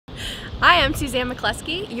Hi, I'm Suzanne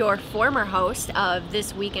McCluskey, your former host of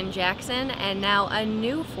This Week in Jackson, and now a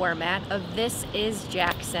new format of This is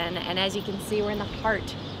Jackson. And as you can see, we're in the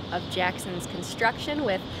heart of Jackson's construction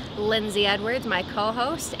with Lindsay Edwards, my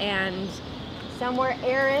co-host, and somewhere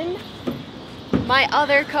Aaron, my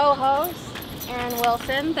other co-host, Aaron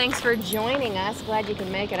Wilson. Thanks for joining us. Glad you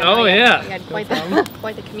can make it. Oh yeah. You had quite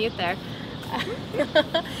the commute there.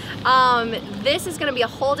 This is going to be a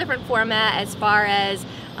whole different format as far as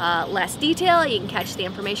less detail. You can catch the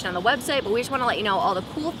information on the website, but we just want to let you know all the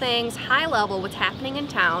cool things, high level, what's happening in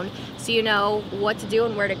town, so you know what to do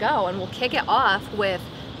and where to go. And we'll kick it off with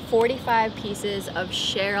 45 pieces of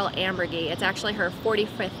Cheryl Ambergy. It's actually her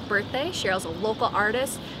 45th birthday. Cheryl's a local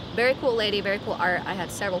artist, very cool lady, very cool art. I have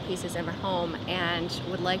several pieces in her home and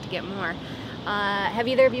would like to get more. Have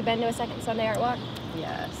either of you been to a Second Sunday Art Walk?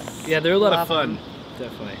 Yes. Yeah, they're a lot of Love fun, them.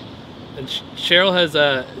 definitely. And Cheryl has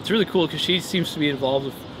it's really cool because she seems to be involved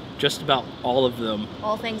with just about all of them.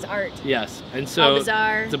 All things art. Yes, and All so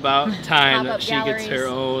Bazaar, it's about time pop-up that she gets her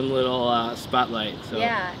galleries. own little spotlight. So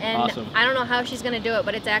yeah, and awesome. I don't know how she's going to do it,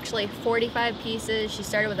 but it's actually 45 pieces. She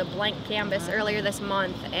started with a blank canvas earlier this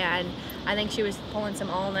month, and I think she was pulling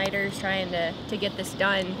some all-nighters trying to get this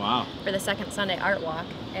done Wow. for the Second Sunday Art Walk.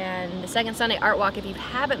 And the Second Sunday Art Walk, if you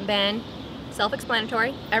haven't been,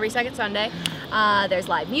 self-explanatory, every second Sunday. There's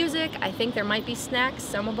live music. I think there might be snacks.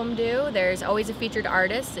 Some of them do. There's always a featured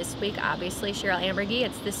artist. This week, obviously, Cheryl Ambergy.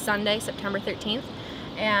 It's this Sunday, September 13th.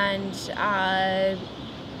 And I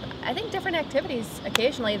think different activities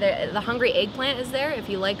occasionally. The Hungry Eggplant is there if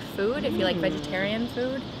you like food, if you like vegetarian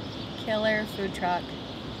food. Killer food truck.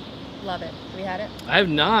 Love it. Have you had it? I have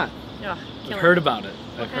not. Oh, I've heard about it.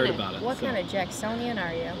 I've heard kinda- about it. What so. kind of Jacksonian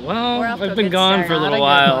are you? Well, We're off to a I've been good gone start. for a Not little a good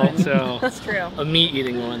while, one. so That's true. a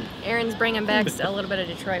meat-eating one. Aaron's bringing back a little bit of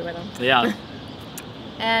Detroit with him. Yeah.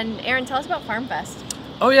 And Aaron, tell us about Farm Fest.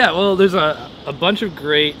 Oh yeah, well there's a bunch of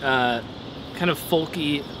great kind of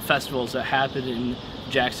folky festivals that happen in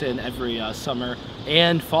Jackson every summer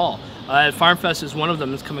and fall. Farm Fest is one of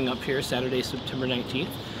them. It's coming up here Saturday, September 19th.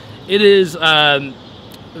 It is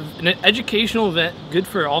an educational event, good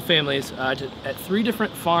for all families, at 3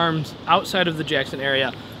 different farms outside of the Jackson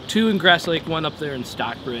area, 2 in Grass Lake, 1 up there in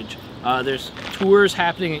Stockbridge. There's tours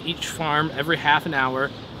happening at each farm every half an hour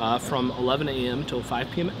from 11 a.m. till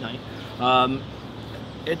 5 p.m. at night.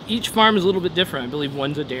 Each farm is a little bit different. I believe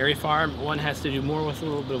one's a dairy farm, one has to do more with a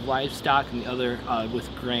little bit of livestock, and the other with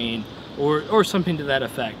grain or something to that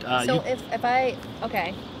effect. So if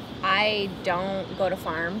I don't go to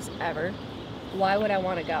farms ever, why would I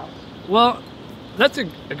want to go? Well, that's a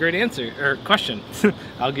great answer, or question.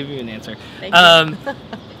 I'll give you an answer. Thank you.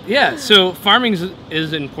 Yeah, so farming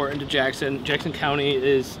is important to Jackson. Jackson County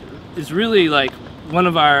is really like one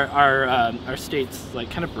of our state's like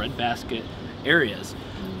kind of breadbasket areas.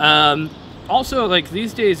 Also, like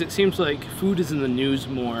these days, it seems like food is in the news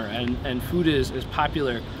more, and food is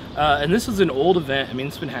popular. And this is an old event. I mean,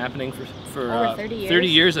 it's been happening for Over 30 years. 30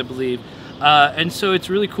 years, I believe. And so it's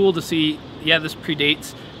really cool to see. Yeah, this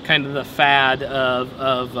predates kind of the fad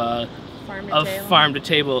of farm to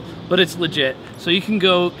table, but it's legit. So you can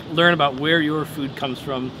go learn about where your food comes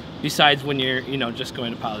from, besides when you're just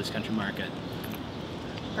going to Polly's Country Market.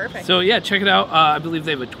 Perfect. So yeah, check it out. I believe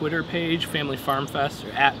they have a Twitter page, Family Farm Fest, or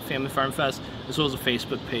at Family Farm Fest, as well as a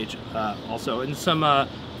Facebook page also, and some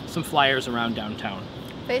flyers around downtown.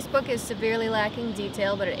 Facebook is severely lacking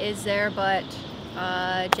detail, but it is there. But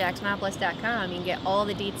jacksonopolis.com, you can get all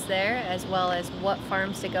the deets there, as well as what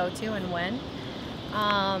farms to go to and when.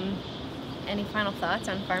 Any final thoughts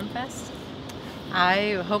on Farm Fest?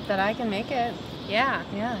 I hope that I can make it. Yeah.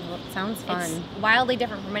 Yeah, well, it sounds fun. It's wildly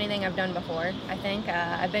different from anything I've done before, I think.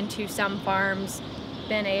 I've been to some farms,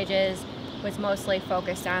 been ages, was mostly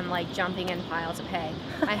focused on like jumping in piles of hay.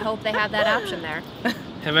 I hope they have that option there.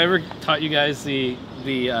 Have I ever taught you guys the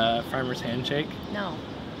farmer's handshake? No.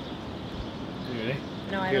 You ready?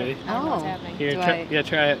 No, I You don't, ready? I don't know what's Oh. happening. Here, Do try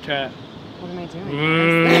I- it. What am I doing?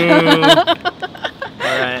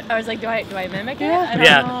 All right. I was like, do I mimic it? Yeah. I don't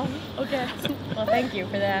Yeah. know. Okay. Well, thank you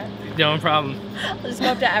for that. No problem. I'll just go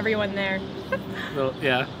up to everyone there. Well,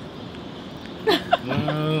 yeah.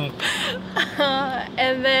 Mm.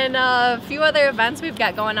 And then a few other events we've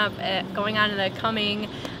got going on in the coming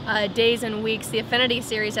days and weeks. The Affinity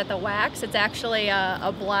Series at the Wax. It's actually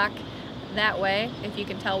a block that way, if you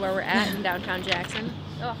can tell where we're at in downtown Jackson.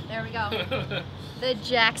 Oh, there we go. The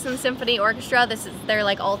Jackson Symphony Orchestra. This is their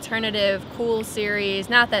like alternative cool series.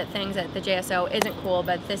 Not that things at the JSO isn't cool,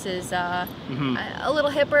 but this is a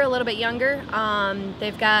little hipper, a little bit younger.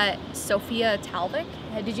 They've got Sophia Talvik.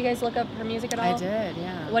 Did you guys look up her music at all? I did,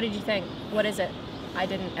 yeah. What did you think? What is it? I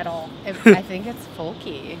didn't at all. I think it's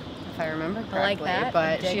folky, if I remember correctly. I like that. I'm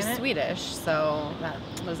But digging she's it. Swedish, so that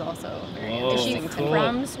was also very Whoa, Is she interesting to cool. me.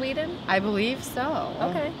 from Sweden? I believe so.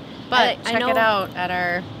 Okay. But I check know- it out at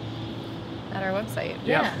our website.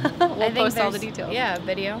 Yeah. We'll I think post all the there's- details. Yeah,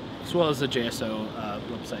 video. As well as the JSO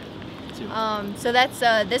website too. So that's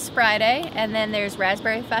this Friday, and then there's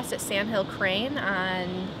Raspberry Fest at Sandhill Crane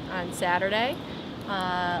on Saturday.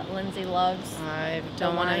 Lindsay loves I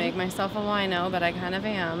don't want to wine. make myself a wino, but I kind of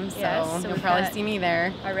am. So, Yes, so you'll we've probably got- see me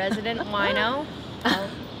there. our resident wino.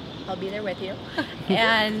 I'll be there with you.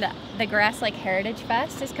 And the Grass Lake Heritage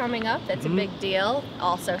Fest is coming up. That's Mhm. a big deal.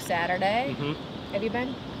 Also Saturday. Mhm. Have you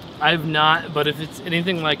been? I've not, but if it's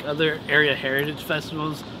anything like other area heritage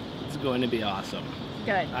festivals, it's going to be awesome.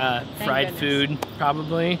 Good. Fried goodness. food,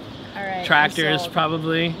 probably. All right. I'm Tractors, sold.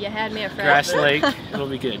 probably. You had me at fried Grass food. Lake, it'll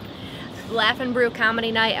be good. Laugh and Brew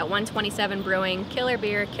Comedy Night at 127 Brewing. Killer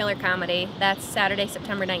beer, killer comedy. That's Saturday,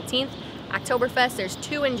 September 19th. Oktoberfest, there's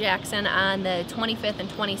 2 in Jackson on the 25th and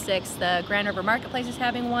 26th. The Grand River Marketplace is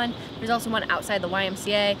having one. There's also one outside the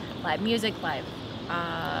YMCA. Live music, live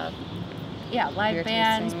live Beer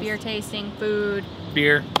bands, tastings. beer tasting, food,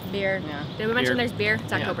 Beer, beer. Yeah. Did we mention Beer. there's beer?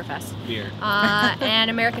 It's Yeah. Oktoberfest. beer. And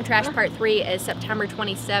American Trash Part 3 is September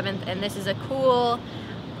 27th, and this is a cool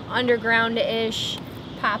underground-ish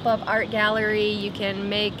pop-up art gallery. You can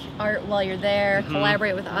make art while you're there, Mhm.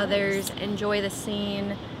 collaborate with others, enjoy the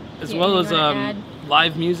scene. As Yeah, well anything as you wanna add?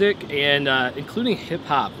 live music and including hip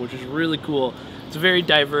hop, which is really cool. It's a very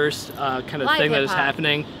diverse kind of Live thing that is hip-hop.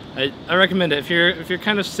 happening. I recommend it if you're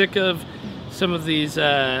kind of sick of some of these.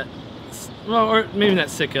 Well, or maybe not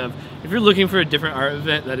sick of. If you're looking for a different art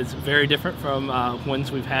event that is very different from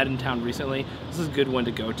ones we've had in town recently, this is a good one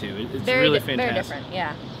to go to. It's really fantastic. Very different,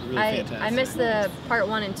 yeah. Really I fantastic. missed the part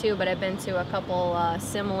 1 and 2, but I've been to a couple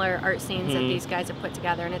similar art scenes that Mhm. these guys have put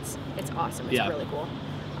together, and it's awesome. It's Yeah. really cool.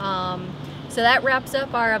 So that wraps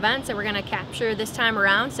up our events that we're going to capture this time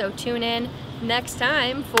around. So tune in next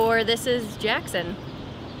time for This Is Jackson.